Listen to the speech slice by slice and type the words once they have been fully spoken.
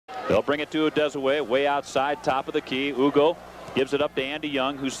They'll bring it to Desaway, way outside, top of the key. Ugo gives it up to Andy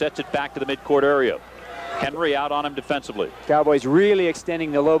Young, who sets it back to the midcourt area. Henry out on him defensively. Cowboys really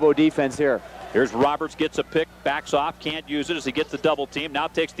extending the Lobo defense here. Here's Roberts, gets a pick, backs off, can't use it as he gets the double team. Now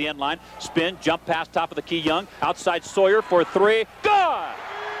takes the end line, spin, jump pass, top of the key. Young outside Sawyer for three. Good!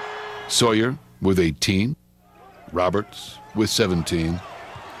 Sawyer with 18, Roberts with 17,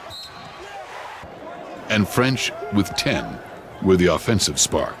 and French with 10 were the offensive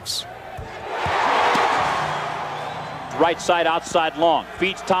sparks. Right side, outside long.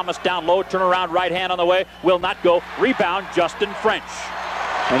 Feeds Thomas down low, turn around, right hand on the way. Will not go. Rebound, Justin French.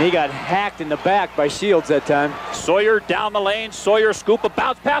 And he got hacked in the back by Shields that time. Sawyer down the lane. Sawyer scoop a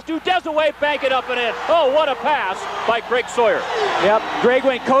bounce pass to Desaway. Bank it up and in. Oh, what a pass by Greg Sawyer. Yep, Greg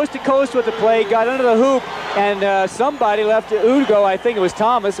went coast to coast with the play, got under the hoop, and somebody left Ugo, I think it was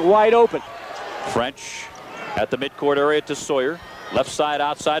Thomas, wide open. French at the midcourt area to Sawyer. Left side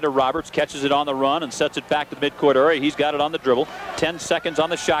outside to Roberts, catches it on the run and sets it back to the midcourt area. He's got it on the dribble. 10 seconds on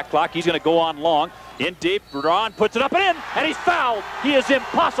the shot clock. He's going to go on long. In deep, Ron puts it up and in, and he's fouled. He is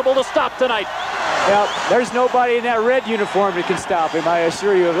impossible to stop tonight. Well, there's nobody in that red uniform that can stop him, I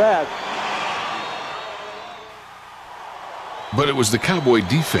assure you of that. But it was the Cowboy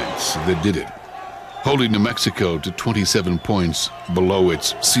defense that did it, holding New Mexico to 27 points below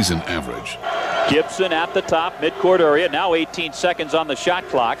its season average. Gibson at the top, midcourt area. Now 18 seconds on the shot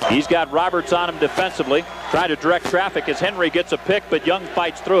clock. He's got Roberts on him defensively, trying to direct traffic as Henry gets a pick, but Young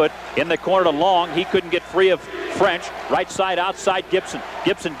fights through it. In the corner to Long, he couldn't get free of French. Right side outside Gibson.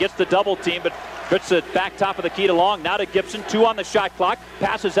 Gibson gets the double team, but puts it back top of the key to Long. Now to Gibson, 2 on the shot clock.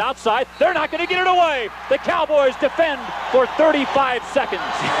 Passes outside. They're not going to get it away. The Cowboys defend for 35 seconds.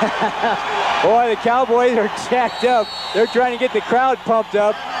 Boy, the Cowboys are jacked up. They're trying to get the crowd pumped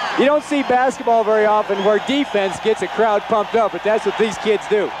up. You don't see basketball very often where defense gets a crowd pumped up, but that's what these kids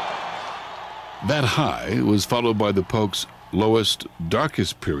do. That high was followed by the Pokes' lowest,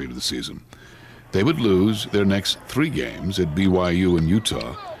 darkest period of the season. They would lose their next 3 games at BYU and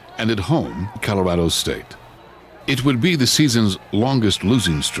Utah, and at home, Colorado State. It would be the season's longest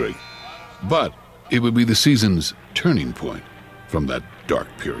losing streak, but it would be the season's turning point from that dark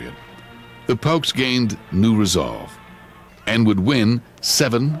period. The Pokes gained new resolve and would win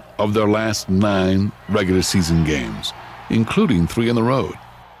 7 of their last 9 regular season games, including 3 on the road.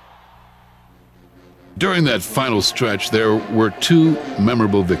 During that final stretch, there were 2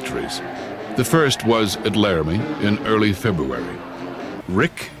 memorable victories. The first was at Laramie in early February.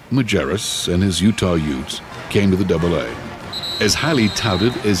 Rick Majerus and his Utah Utes came to the AA, as highly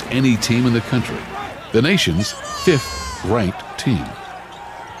touted as any team in the country, the nation's 5th-ranked team.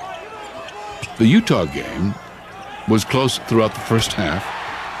 The Utah game was close throughout the first half,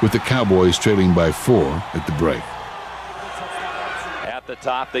 with the Cowboys trailing by 4 at the break. At the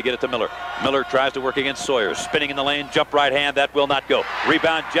top, they get it to Miller. Miller tries to work against Sawyer. Spinning in the lane, jump right hand, that will not go.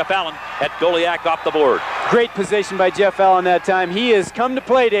 Rebound, Jeff Allen at Goliak off the board. Great position by Jeff Allen that time. He has come to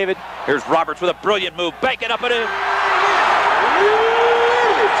play, David. Here's Roberts with a brilliant move, bank it up and in.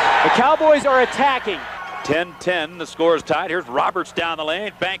 The Cowboys are attacking. 10-10, the score is tied. Here's Roberts down the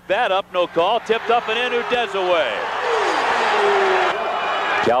lane, bank that up, no call, tipped up and in, Udezaway.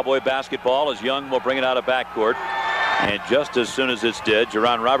 Cowboy basketball as Young will bring it out of backcourt. And just as soon as it's dead,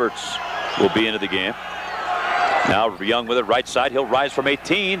 Jerron Roberts will be into the game. Now Young with it right side. He'll rise from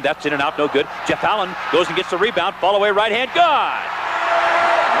 18. That's in and out, no good. Jeff Allen goes and gets the rebound. Fall away right hand, good!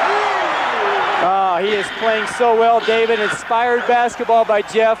 Oh, he is playing so well, David. Inspired basketball by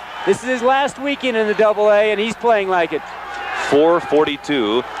Jeff. This is his last weekend in the AA, and he's playing like it.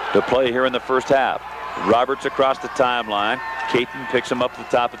 4:42 to play here in the first half. Roberts across the timeline. Caton picks him up at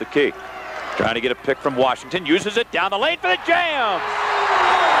the top of the key. Trying to get a pick from Washington. Uses it down the lane for the jam.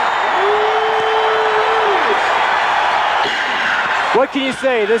 What can you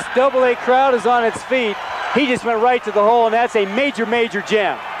say? This AA crowd is on its feet. He just went right to the hole, and that's a major, major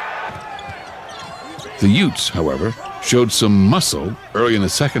jam. The Utes, however, showed some muscle early in the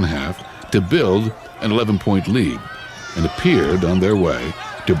second half to build an 11-point lead and appeared on their way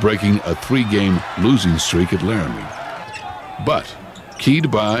to breaking a 3-game losing streak at Laramie. But, keyed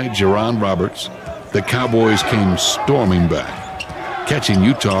by Jerron Roberts, the Cowboys came storming back, catching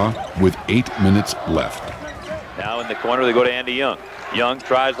Utah with 8 minutes left. Now in the corner, they go to Andy Young. Young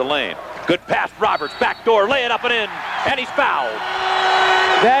tries the lane. Good pass, Roberts, back door, lay it up and in, and he's fouled.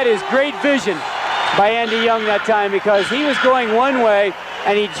 That is great vision by Andy Young that time, because he was going one way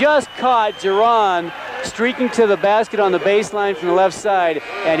and he just caught Jerron streaking to the basket on the baseline from the left side,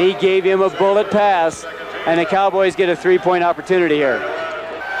 and he gave him a bullet pass, and the Cowboys get a 3-point opportunity here.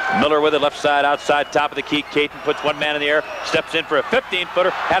 Miller with it, left side, outside, top of the key. Caton puts one man in the air, steps in for a 15-footer,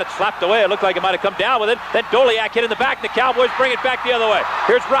 had it slapped away. It looked like it might have come down with it. Then Doliak hit in the back, and the Cowboys bring it back the other way.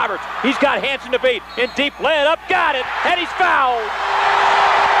 Here's Roberts. He's got Hansen to beat. In deep, lay it up, got it, and he's fouled.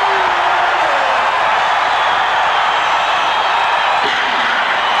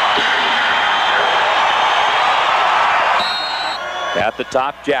 At the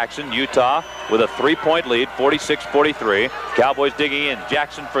top, Jackson, Utah with a 3-point lead, 46-43. Cowboys digging in.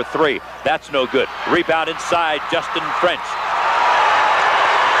 Jackson for three. That's no good. Rebound inside, Justin French.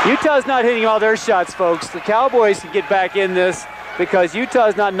 Utah's not hitting all their shots, folks. The Cowboys can get back in this because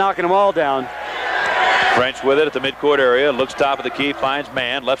Utah's not knocking them all down. French with it at the midcourt area. Looks top of the key, finds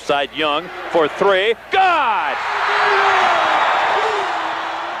man. Left side, Young for three. Good!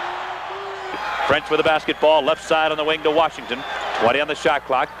 French with the basketball, left side on the wing to Washington. 20 on the shot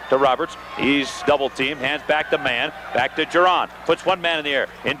clock to Roberts. He's double teamed, hands back to man, back to Giron. Puts one man in the air,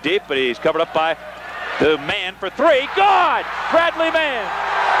 in deep, but he's covered up by the man for three. Good! Bradley Mann.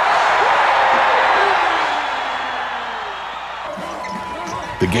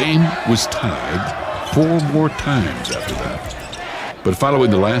 The game was tied 4 more times after that. But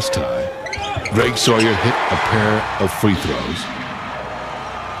following the last tie, Greg Sawyer hit a pair of free throws.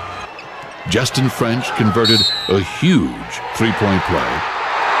 Justin French converted a huge 3-point play.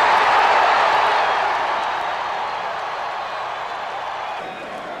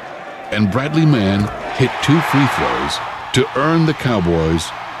 And Bradley Mann hit 2 free throws to earn the Cowboys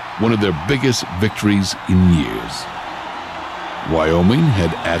one of their biggest victories in years. Wyoming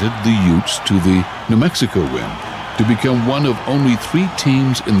had added the Utes to the New Mexico win to become one of only 3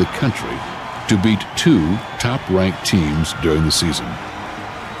 teams in the country to beat 2 top-ranked teams during the season.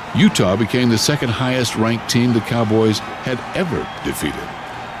 Utah became the second highest-ranked team the Cowboys had ever defeated.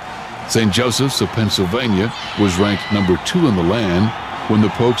 St. Joseph's of Pennsylvania was ranked number 2 in the land when the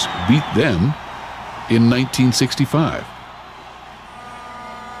Pokes beat them in 1965.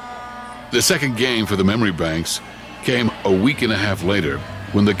 The second game for the Memory Banks came a week and a half later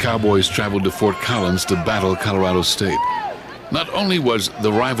when the Cowboys traveled to Fort Collins to battle Colorado State. Not only was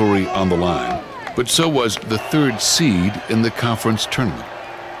the rivalry on the line, but so was the 3rd seed in the conference tournament.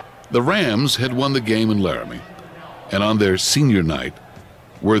 The Rams had won the game in Laramie, and on their senior night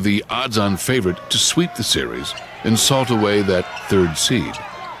were the odds-on favorite to sweep the series and salt away that 3rd seed.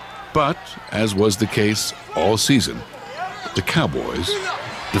 But, as was the case all season, the Cowboys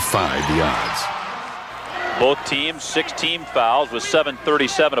defied the odds. Both teams, 6 team fouls with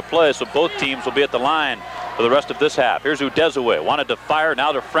 7:37 to play, so both teams will be at the line for the rest of this half. Here's Udezaway, wanted to fire,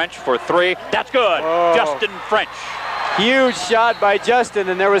 now to French for 3. That's good. Oh. Justin French. Huge shot by Justin,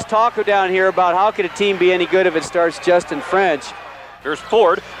 and there was talk down here about how could a team be any good if it starts Justin French. Here's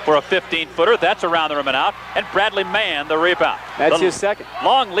Ford for a 15-footer. That's around the rim and out. And Bradley Mann, the rebound. That's his second.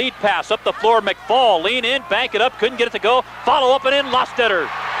 Long lead pass up the floor. McFall, lean in, bank it up, couldn't get it to go. Follow up and in, Lostetter.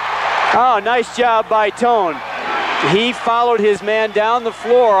 Oh, nice job by Tone. He followed his man down the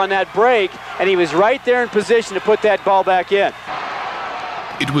floor on that break, and he was right there in position to put that ball back in.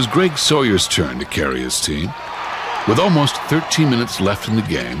 It was Greg Sawyer's turn to carry his team. With almost 13 minutes left in the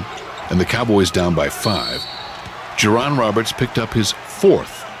game, and the Cowboys down by 5, Jerron Roberts picked up his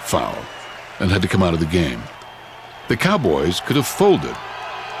 4th foul and had to come out of the game. The Cowboys could have folded,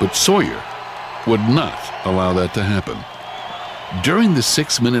 but Sawyer would not allow that to happen. During the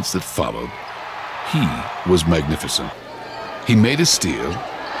 6 minutes that followed, he was magnificent. He made a steal,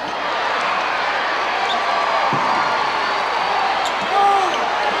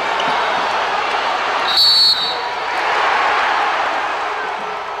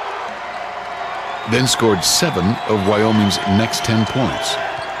 then scored 7 of Wyoming's next 10 points.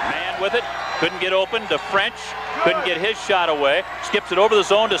 Man with it, couldn't get open to French, couldn't get his shot away, skips it over the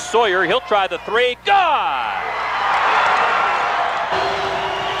zone to Sawyer, he'll try the 3, good!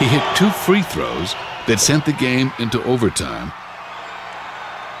 He hit 2 free throws that sent the game into overtime.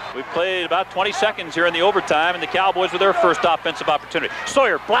 We played about 20 seconds here in the overtime, and the Cowboys with their first offensive opportunity.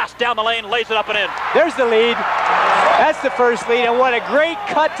 Sawyer blasts down the lane, lays it up and in. There's the lead. That's the first lead, and what a great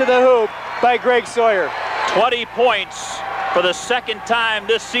cut to the hoop by Greg Sawyer. 20 points for the second time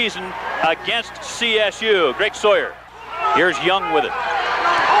this season against CSU. Greg Sawyer. Here's Young with it.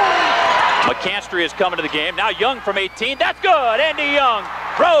 McCanstry is coming to the game. Now Young from 18. That's good. Andy Young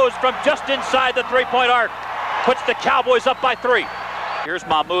throws from just inside the 3-point arc. Puts the Cowboys up by 3. Here's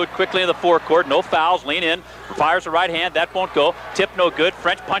Mahmoud quickly in the forecourt. No fouls. Lean in. Fires the right hand. That won't go. Tip no good.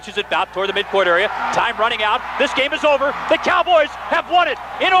 French punches it out toward the midcourt area. Time running out. This game is over. The Cowboys have won it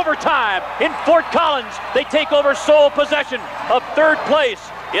in overtime in Fort Collins. They take over sole possession of 3rd place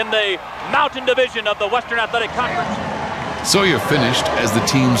in the Mountain Division of the Western Athletic Conference. Sawyer finished as the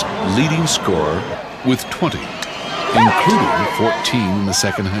team's leading scorer with 20, including 14 in the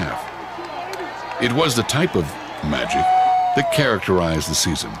second half. It was the type of magic that characterized the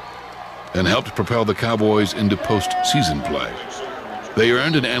season and helped propel the Cowboys into postseason play. They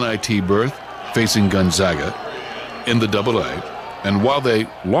earned an NIT berth facing Gonzaga in the AA, and while they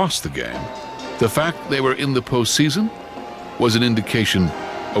lost the game, the fact they were in the postseason was an indication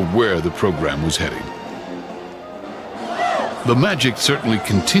of where the program was heading. The magic certainly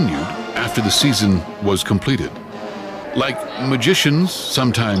continued after the season was completed. Like magicians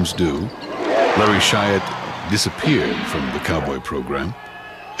sometimes do, Larry Shyatt disappeared from the Cowboy program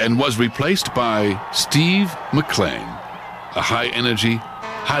and was replaced by Steve McLean, a high-energy,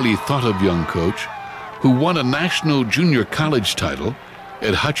 highly thought-of young coach who won a national junior college title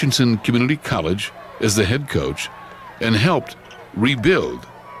at Hutchinson Community College as the head coach and helped rebuild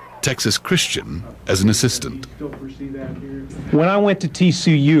Texas Christian as an assistant. When I went to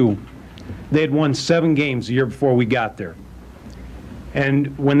TCU, they had won 7 games the year before we got there.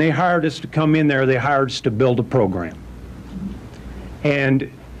 And when they hired us to come in there, they hired us to build a program.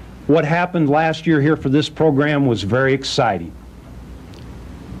 And what happened last year here for this program was very exciting.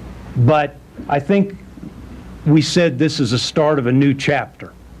 But I think we said this is a start of a new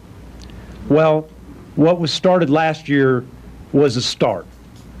chapter. Well, what was started last year was a start.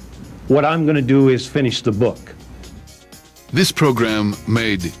 What I'm going to do is finish the book. This program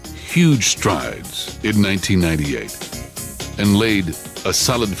made huge strides in 1998 and laid a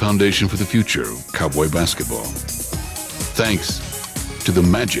solid foundation for the future of Cowboy basketball, thanks to the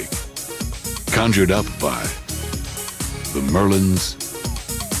magic conjured up by the Merlins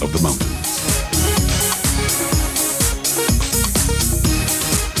of the mountains.